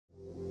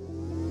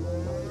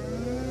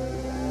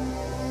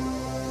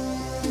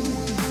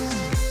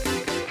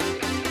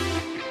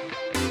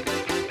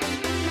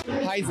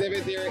Hi,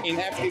 David here in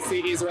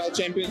FTC Israel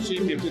Championship,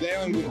 and today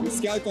I'm with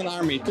Skeleton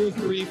Army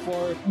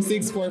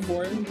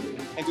 234644,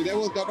 and today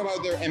we'll talk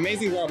about their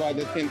amazing robot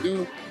that can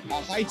do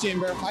a high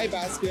chamber, high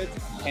basket,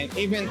 and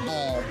even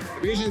a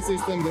vision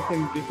system that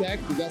can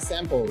detect the dust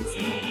samples.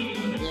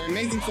 Their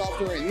amazing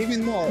software and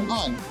even more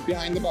on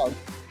Behind the Bug.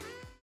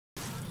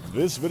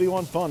 This video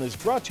on fun is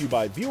brought to you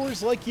by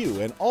viewers like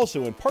you and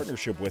also in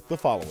partnership with the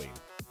following.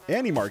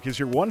 AndyMark is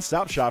your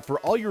one-stop shop for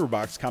all your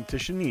robotics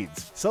competition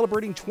needs.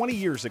 Celebrating 20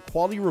 years of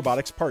quality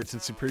robotics parts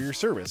and superior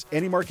service,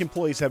 AndyMark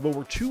employees have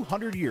over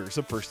 200 years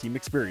of first-team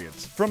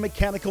experience. From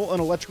mechanical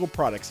and electrical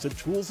products to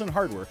tools and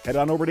hardware, head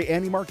on over to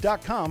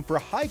andymark.com for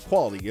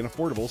high-quality and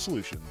affordable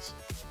solutions.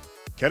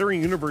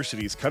 Kettering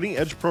University's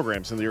cutting-edge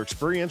programs and their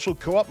experiential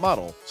co-op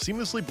model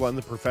seamlessly blend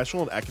the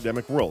professional and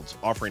academic worlds,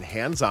 offering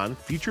hands-on,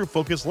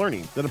 future-focused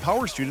learning that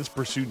empowers students to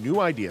pursue new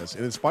ideas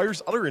and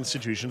inspires other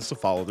institutions to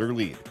follow their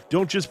lead.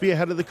 Don't just be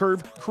ahead of the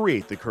curve,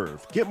 create the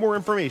curve. Get more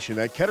information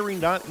at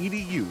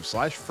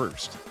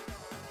kettering.edu/first.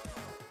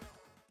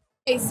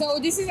 Okay, so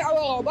this is our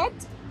robot.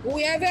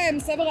 We have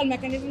several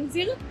mechanisms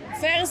here.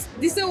 First,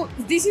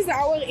 this is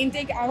our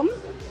intake arm.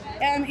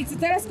 It's a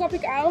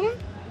telescopic arm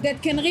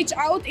that can reach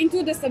out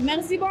into the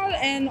submersible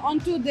and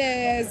onto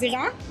the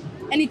Zira,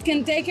 and it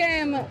can take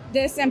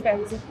the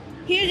samples.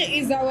 Here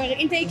is our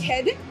intake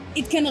head.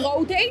 It can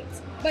rotate,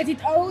 but it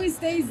always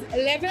stays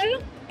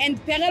level and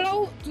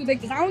parallel to the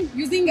ground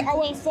using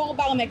our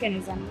 4-bar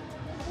mechanism.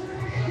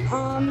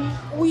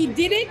 We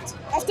did it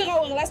after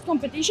our last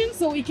competition,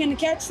 so we can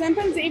catch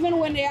samples even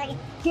when they are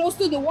close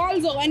to the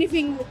walls or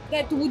anything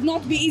that would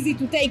not be easy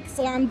to take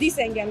from this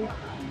angle.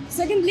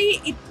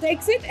 Secondly, it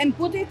takes it and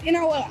put it in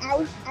our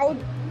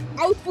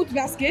output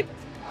basket.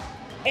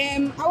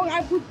 Our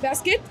output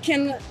basket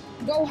can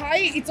go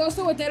high. It's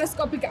also a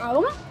telescopic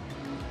arm,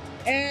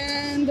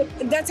 and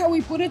that's how we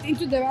put it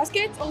into the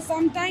basket, or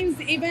sometimes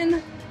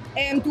even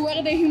to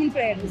where the human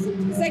players.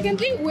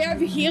 Secondly, we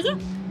have here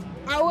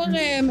our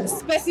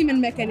specimen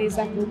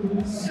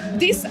mechanism.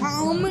 This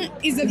arm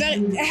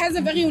has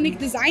a very unique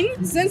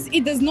design. Since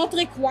it does not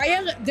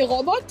require the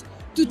robot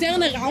to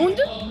turn around,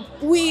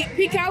 we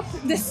pick up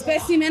the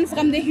specimen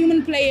from the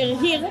human player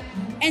here,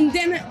 and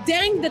then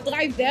during the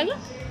drive there,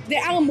 the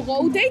arm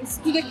rotates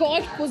to the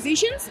correct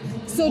positions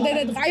so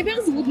that the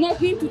drivers would not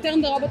need to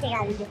turn the robot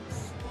around.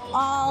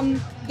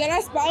 The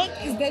last part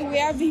is that we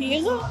have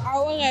here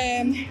our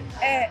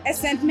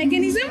ascent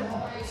mechanism.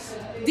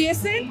 The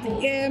ascent,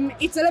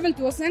 it's a level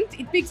 2 ascent.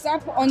 It picks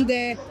up on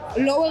the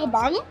lower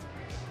bar.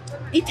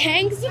 It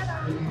hangs,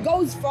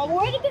 goes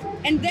forward,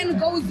 and then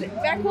goes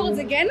backwards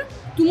again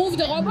to move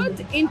the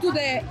robot into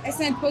the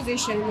ascent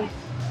position.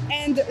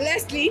 And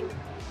lastly,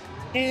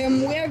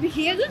 we have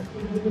here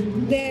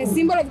the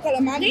symbol of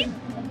calamari,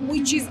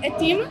 which is a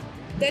team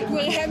that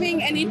we're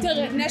having an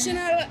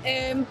international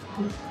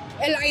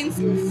alliance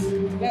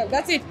with. Yeah,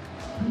 that's it.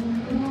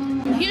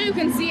 Here you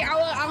can see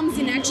our arms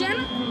in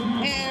action.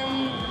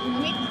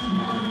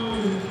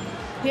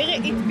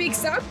 Here it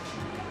picks up,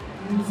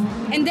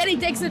 and then it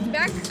takes it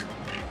back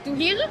to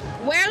here,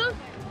 well,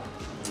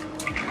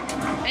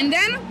 and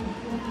then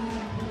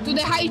to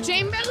the high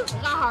chamber,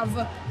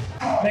 Rahav.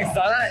 Thanks,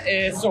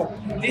 Dana. So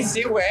this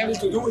year we're able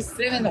to do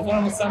 7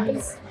 autonomous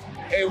samples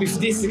with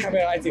this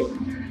camera right here.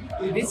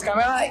 This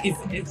camera is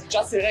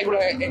just a regular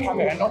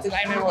camera, not an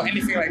IMM or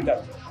anything like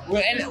that.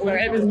 We're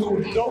able to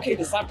locate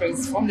the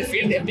samples from the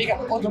field and pick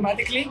up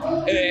automatically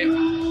or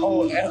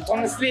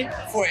autonomously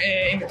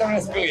in the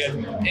autonomous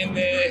period. And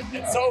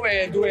so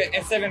we do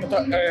 7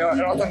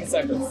 autonomous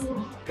samples.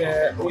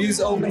 We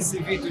use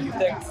OpenCV to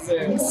detect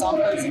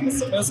samples in the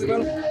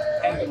submersible,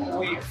 and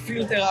we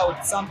filter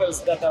out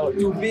samples that are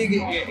too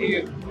big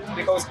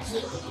because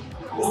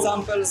the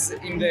samples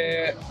in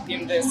the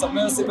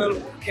submersible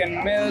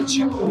can merge.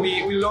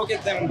 We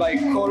locate them by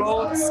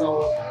color,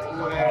 so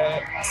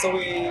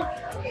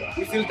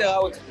we filter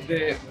out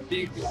the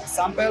big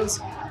samples.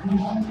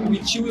 We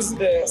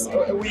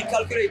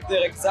calculate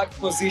their exact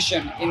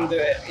position in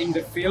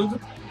the field,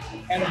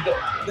 and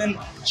then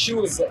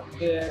choose the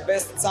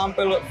best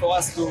sample for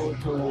us to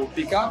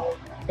pick up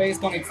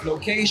based on its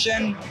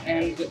location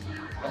and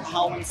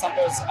how many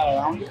samples are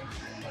around it.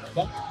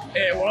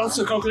 We're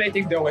also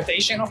calculating the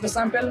rotation of the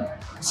sample.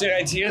 So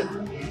right here,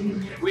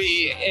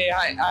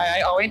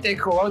 our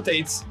intake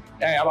rotates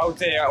about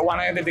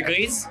 100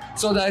 degrees,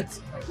 so that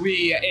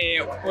we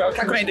are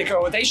calculating the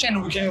rotation.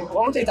 We can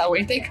rotate our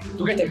intake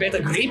to get a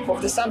better grip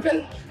of the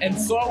sample, and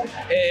so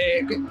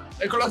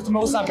collect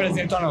more samples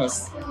in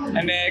autonomous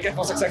and get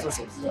more successful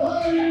results.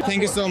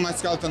 Thank you so much,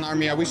 Skeleton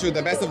Army. I wish you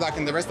the best of luck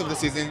in the rest of the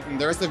season, in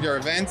the rest of your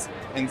events,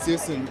 and see you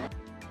soon.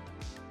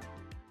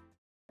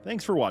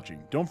 Thanks for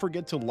watching. Don't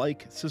forget to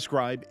like,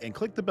 subscribe, and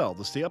click the bell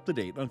to stay up to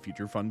date on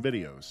future fun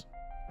videos.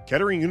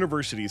 Kettering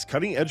University's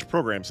cutting-edge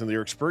programs and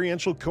their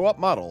experiential co-op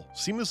model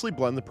seamlessly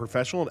blend the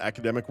professional and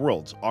academic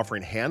worlds,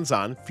 offering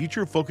hands-on,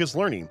 future-focused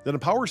learning that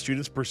empowers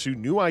students to pursue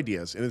new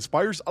ideas and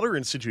inspires other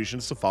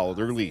institutions to follow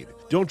their lead.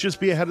 Don't just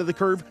be ahead of the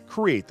curve,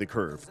 create the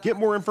curve. Get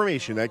more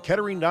information at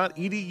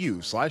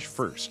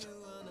kettering.edu/first.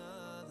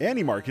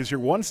 AndyMark is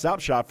your one-stop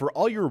shop for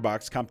all your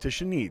robotics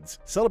competition needs.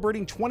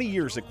 Celebrating 20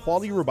 years of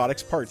quality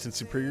robotics parts and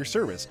superior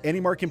service,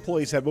 AndyMark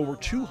employees have over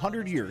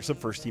 200 years of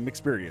first-team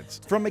experience.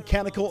 From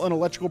mechanical and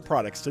electrical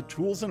products to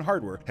tools and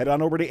hardware, head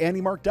on over to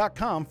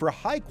andymark.com for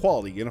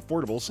high-quality and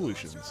affordable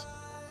solutions.